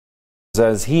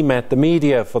as he met the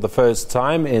media for the first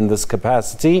time in this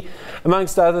capacity.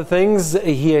 Amongst other things,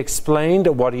 he explained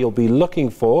what he'll be looking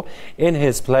for in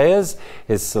his players,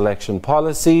 his selection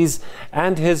policies,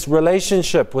 and his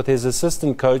relationship with his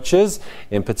assistant coaches,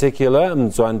 in particular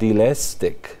Mzwandile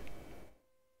Stick.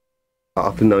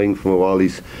 I've been knowing for a while.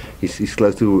 He's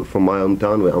close to from my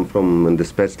hometown, where I'm from, in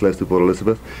Dispatch, close to Port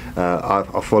Elizabeth.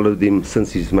 I've followed him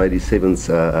since he's made his seventh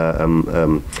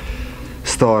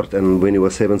start, and when he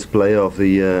was seventh player of the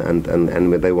year, and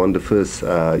when they won the first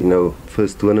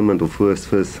first tournament or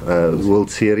first World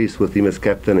Series with him as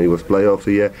captain, and he was player of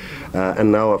the year.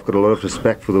 And now I've got a lot of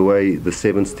respect for the way the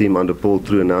sevens team under Paul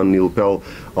True and now Neil Pell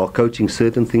are coaching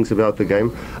certain things about the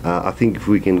game. I think if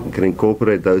we can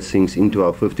incorporate those things into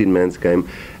our 15-man's game,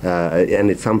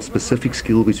 and it's some specific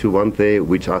skill which we want there,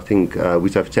 which I think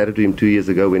which I've chatted to him 2 years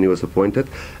ago when he was appointed,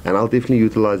 and I'll definitely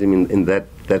utilize him in that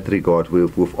regard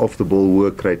with off-the-ball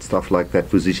work rate, stuff like that,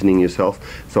 positioning yourself.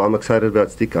 So I'm excited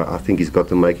about Stick. I think he's got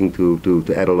the making to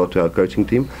add a lot to our coaching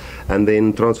team. And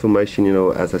then transformation,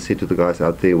 as I said to the guys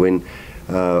out there, when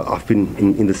I've been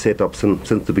in the setup since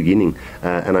the beginning,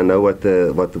 and I know what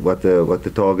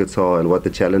the targets are and what the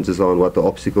challenges are and what the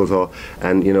obstacles are,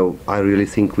 and I really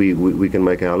think we can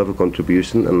make a hell of a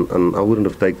contribution, and I wouldn't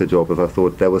have taken the job if I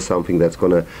thought that was something that's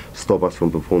going to stop us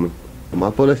from performing. My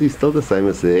policy is still the same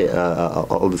as there.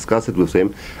 I'll discuss it with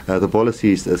them. The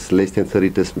policy is less than 30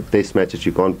 test matches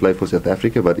you can't play for South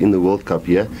Africa, but in the World Cup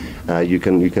here, you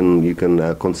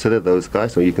can consider those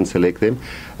guys, or you can select them.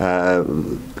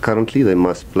 Currently, they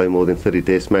must play more than 30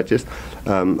 test matches.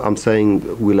 I'm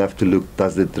saying we'll have to look,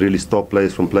 does it really stop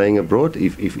players from playing abroad?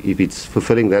 If it's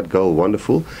fulfilling that goal,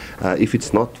 wonderful. If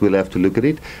it's not, we'll have to look at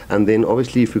it. And then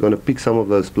obviously, if we're going to pick some of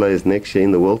those players next year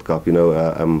in the World Cup,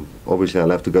 obviously I'll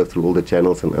have to go through all the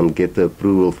channels and get the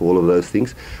approval for all of those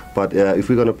things. But if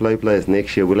we're going to play players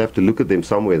next year, we'll have to look at them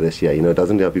somewhere this year. It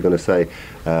doesn't help you're going to say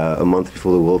a month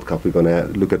before the World Cup we're going to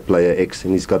look at player X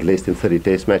and he's got less than 30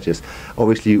 test matches.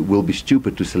 Obviously we'll be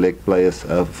stupid to select players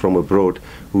from abroad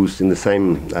who's in the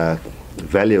same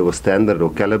value or standard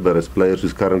or caliber as players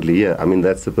who's currently here. I mean,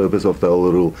 that's the purpose of the whole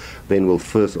rule. Then we'll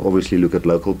first obviously look at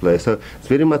local players. So it's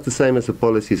very much the same as the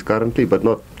policy is currently, but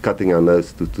not cutting our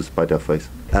nose to spite our face.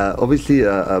 Obviously,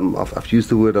 I've used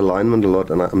the word alignment a lot,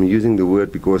 and I'm using the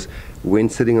word because when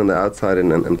sitting on the outside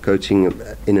and coaching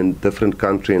in a different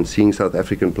country and seeing South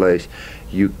African players,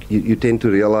 you tend to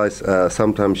realize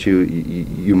sometimes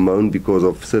you moan because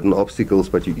of certain obstacles,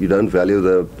 but you don't value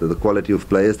the quality of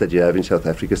players that you have in South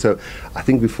Africa. So I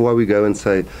think before we go and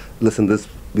say, listen,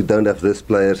 we don't have this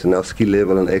players and our skill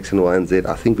level and X and Y and Z,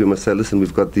 I think we must say, listen,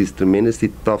 we've got this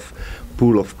tremendously tough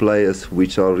pool of players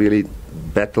which are really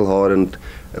battle-hardened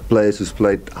players who's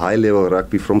played high-level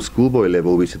rugby from schoolboy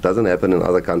level, which doesn't happen in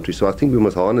other countries. So I think we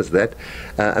must harness that.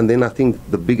 And then I think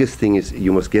the biggest thing is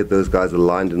you must get those guys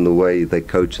aligned in the way they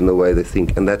coach and the way they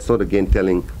think. And that's not, again,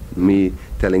 telling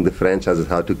the franchises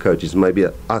how to coach. It's maybe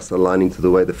us aligning to the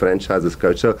way the franchises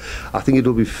coach. So I think it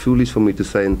will be foolish for me to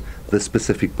say in this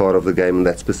specific part of the game and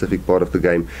that specific part of the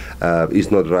game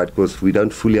is not right, because we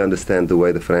don't fully understand the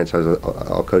way the franchises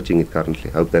are coaching it currently.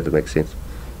 I hope that makes sense.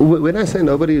 When I say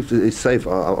nobody is safe,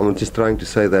 I'm just trying to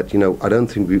say that, I don't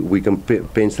think we can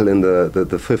pencil in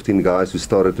the 15 guys who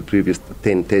started the previous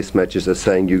 10 test matches as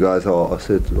saying you guys are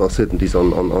certainties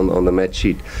on the match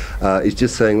sheet. It's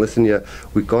just saying, listen,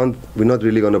 we're not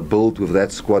really going to build with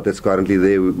that squad that's currently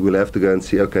there. We'll have to go and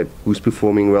see, okay, who's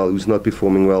performing well, who's not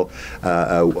performing well,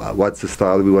 what's the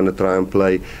style we want to try and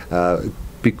play,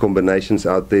 big combinations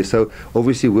out there. So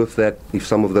obviously with that, if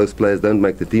some of those players don't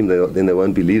make the team, then they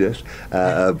won't be leaders.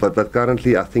 But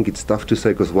currently I think it's tough to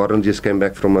say, because Warren just came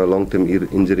back from a long-term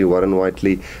injury, Warren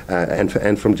Whiteley,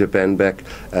 and from Japan back.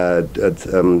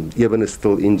 Eben is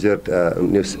still injured.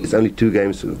 It's only 2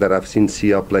 games that I've seen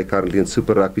Sia play currently in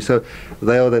Super Rugby. So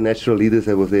they are the natural leaders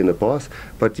that were there in the past.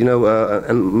 But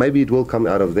and maybe it will come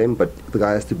out of them, but the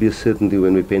guy has to be a certainty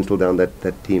when we pencil down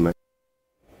that team.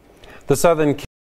 The Southern